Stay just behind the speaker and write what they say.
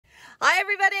Hi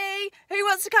everybody! Who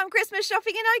wants to come Christmas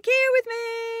shopping in IKEA with me?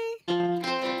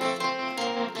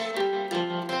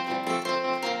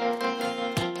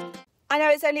 I know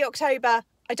it's only October.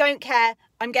 I don't care.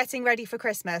 I'm getting ready for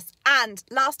Christmas. And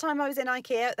last time I was in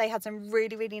IKEA, they had some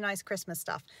really nice Christmas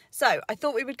stuff. So I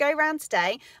thought we would go around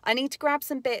today. I need to grab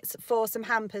some bits for some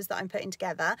hampers that I'm putting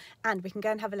together, and we can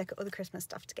go and have a look at all the Christmas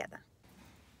stuff together.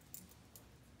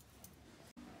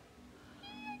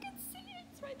 I can see it.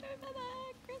 It's right over there.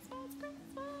 Christmas, Christmas.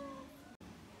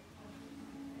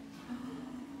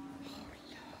 Oh,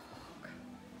 look.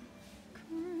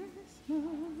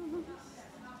 Christmas.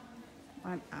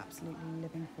 I'm absolutely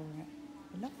living for it.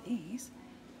 I love these.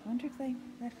 I wonder if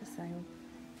they're for sale.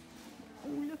 Oh,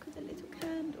 look at the little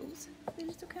candles. The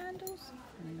little candles.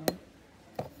 Hang on.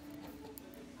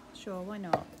 Sure, why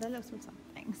not? They're little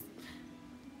somethings.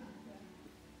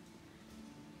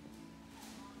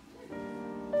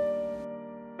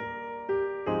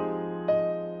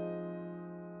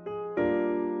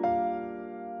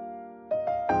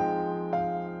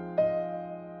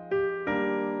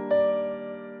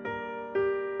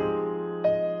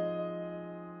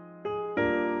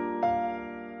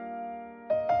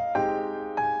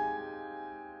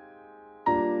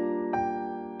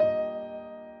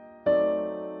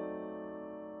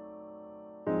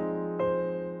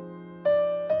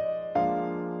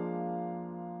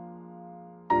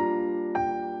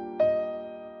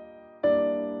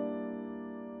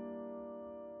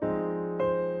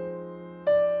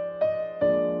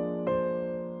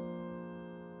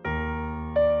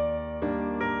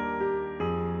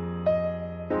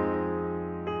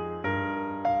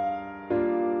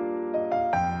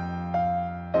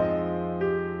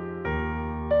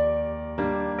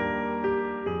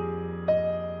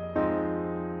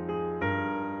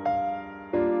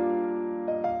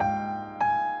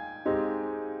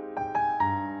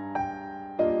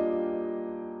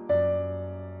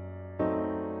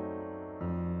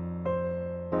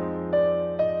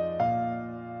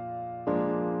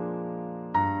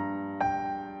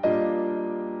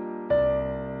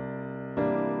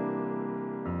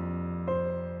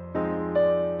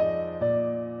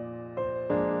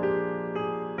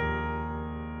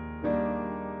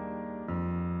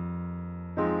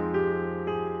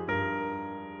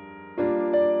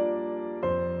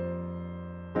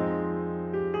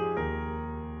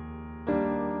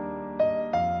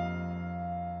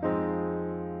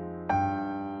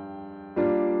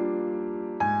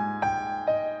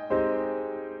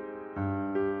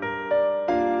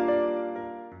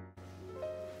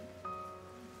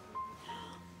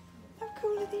 How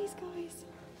cool are these guys?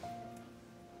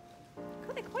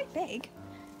 God, they're quite big.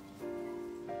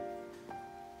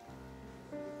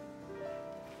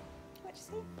 What did you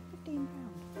say? £15.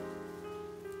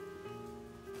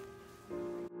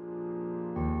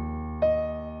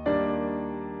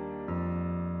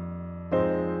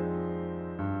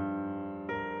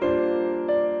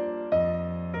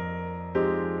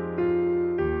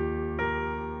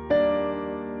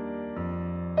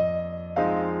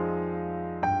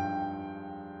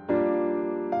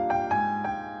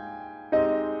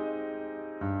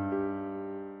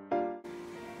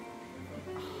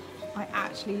 I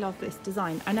actually love this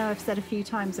design. I know I've said a few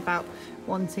times about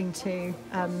wanting to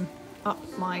up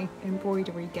my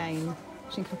embroidery game. Do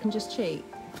you think I can just cheat?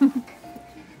 How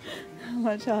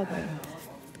much are they?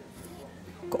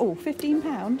 Oh,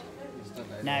 £15?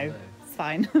 No, it's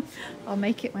fine. I'll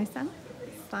make it myself.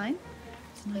 It's fine.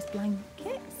 It's a nice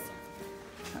blanket.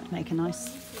 That would make a nice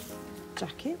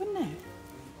jacket, wouldn't it?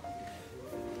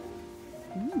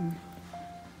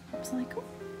 Upcycle.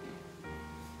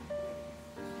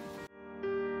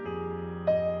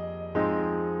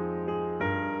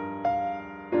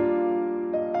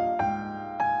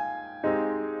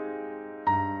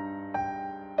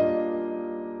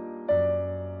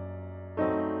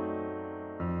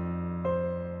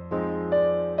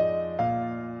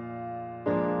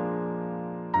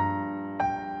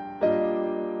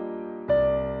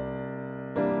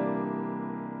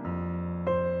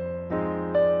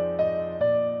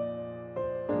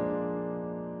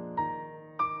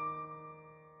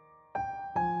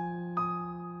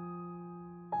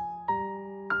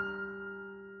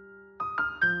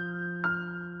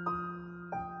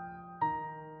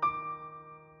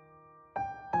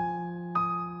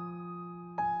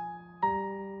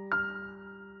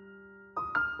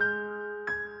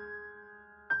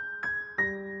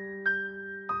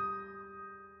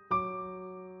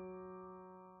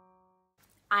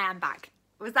 I am back.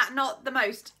 Was that not the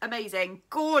most amazing,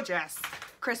 gorgeous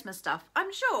Christmas stuff?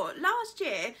 I'm sure last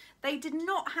year they did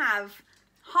not have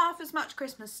half as much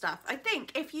Christmas stuff. I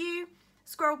think if you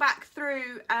scroll back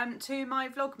through to my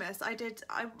Vlogmas,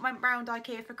 I went round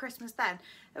IKEA for Christmas then.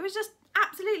 There was just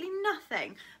absolutely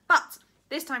nothing. But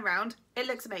this time round, it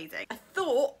looks amazing. I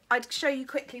thought I'd show you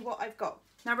quickly what I've got.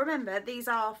 Now remember, these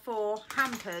are for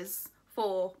hampers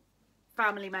for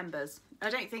family members. I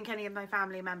don't think any of my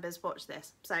family members watch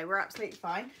this, so we're absolutely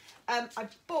fine. I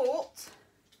bought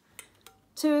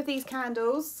 2 of these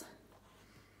candles.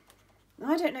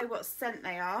 I don't know what scent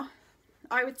they are.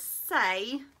 I would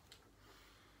say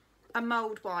a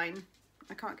mulled wine.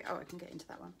 I can't get, oh, I can get into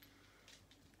that one.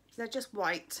 They're just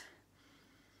white.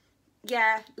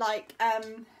 Yeah, like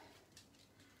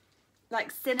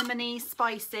cinnamony,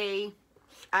 spicy,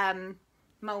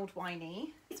 mulled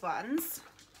winey. These ones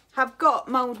have got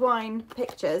mulled wine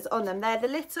pictures on them. They're the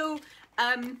little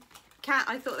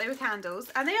I thought they were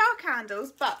candles, and they are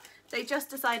candles, but they just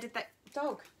decided that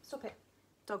dog, stop it.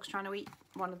 Dog's trying to eat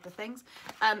one of the things.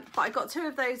 But I got 2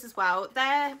 of those as well.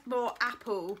 They're more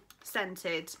apple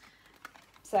scented.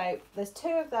 So there's 2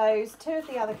 of those, 2 of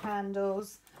the other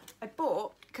candles. I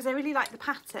bought because I really like the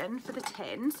pattern for the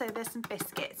tin. So there's some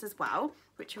biscuits as well,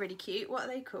 which are really cute. What are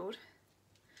they called?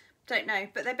 Don't know,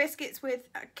 but they're biscuits with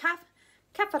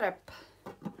kafarip.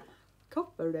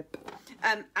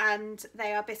 And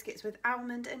they are biscuits with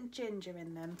almond and ginger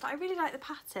in them. But I really like the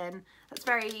pattern. That's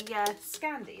very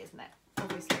Scandi, isn't it?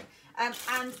 Obviously. And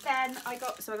then I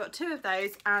got 2 of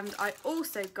those, and I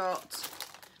also got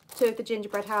 2 of the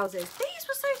gingerbread houses. These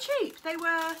were so cheap. They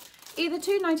were either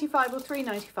 £2.95 or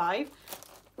 £3.95,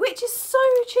 which is so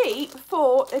cheap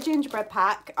for a gingerbread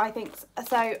pack, I think.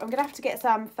 So I'm going to have to get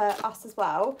some for us as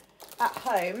well at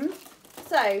home.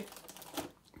 So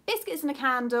biscuits and a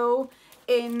candle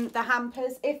in the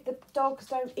hampers if the dogs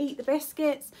don't eat the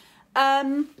biscuits.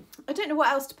 I don't know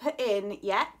what else to put in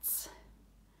yet.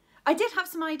 I did have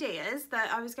some ideas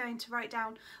that I was going to write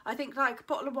down. I think like a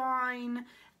bottle of wine,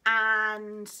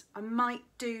 and I might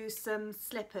do some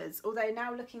slippers. Although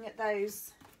now looking at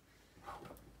those,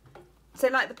 so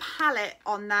like the palette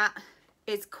on that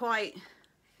is quite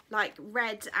like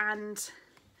red and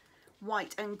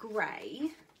white and grey.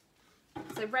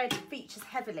 So red features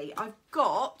heavily. I've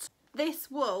got this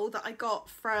wool that I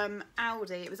got from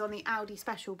Aldi. It was on the Aldi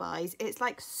special buys. It's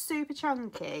like super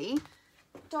chunky.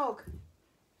 Dog.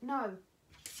 No.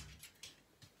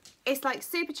 It's like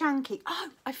super chunky. Oh,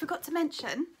 I forgot to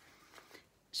mention.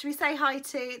 Should we say hi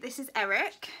to, this is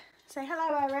Eric. Say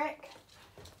hello, Eric.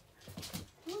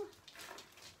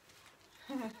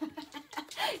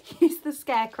 He's the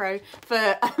scarecrow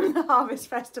for the Harvest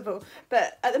Festival.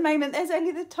 But at the moment, there's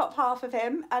only the top half of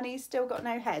him and he's still got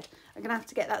no head. I'm going to have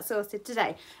to get that sorted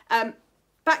today.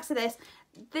 Back to this.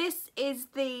 This is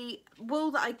the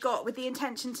wool that I got with the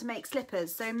intention to make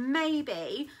slippers. So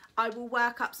maybe I will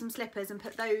work up some slippers and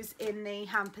put those in the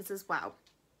hampers as well.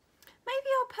 Maybe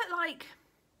I'll put like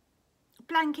a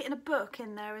blanket and a book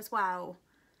in there as well.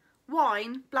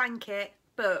 Wine, blanket,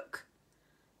 book,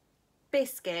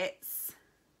 biscuits.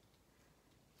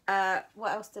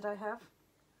 What else did I have?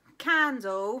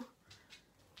 Candle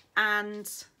and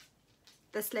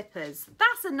the slippers.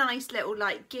 That's a nice little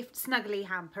like gift snuggly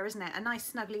hamper, isn't it? A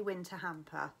nice snuggly winter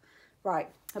hamper. Right,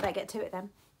 I better get to it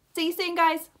then. See you soon,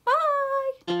 guys.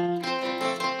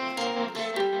 Bye.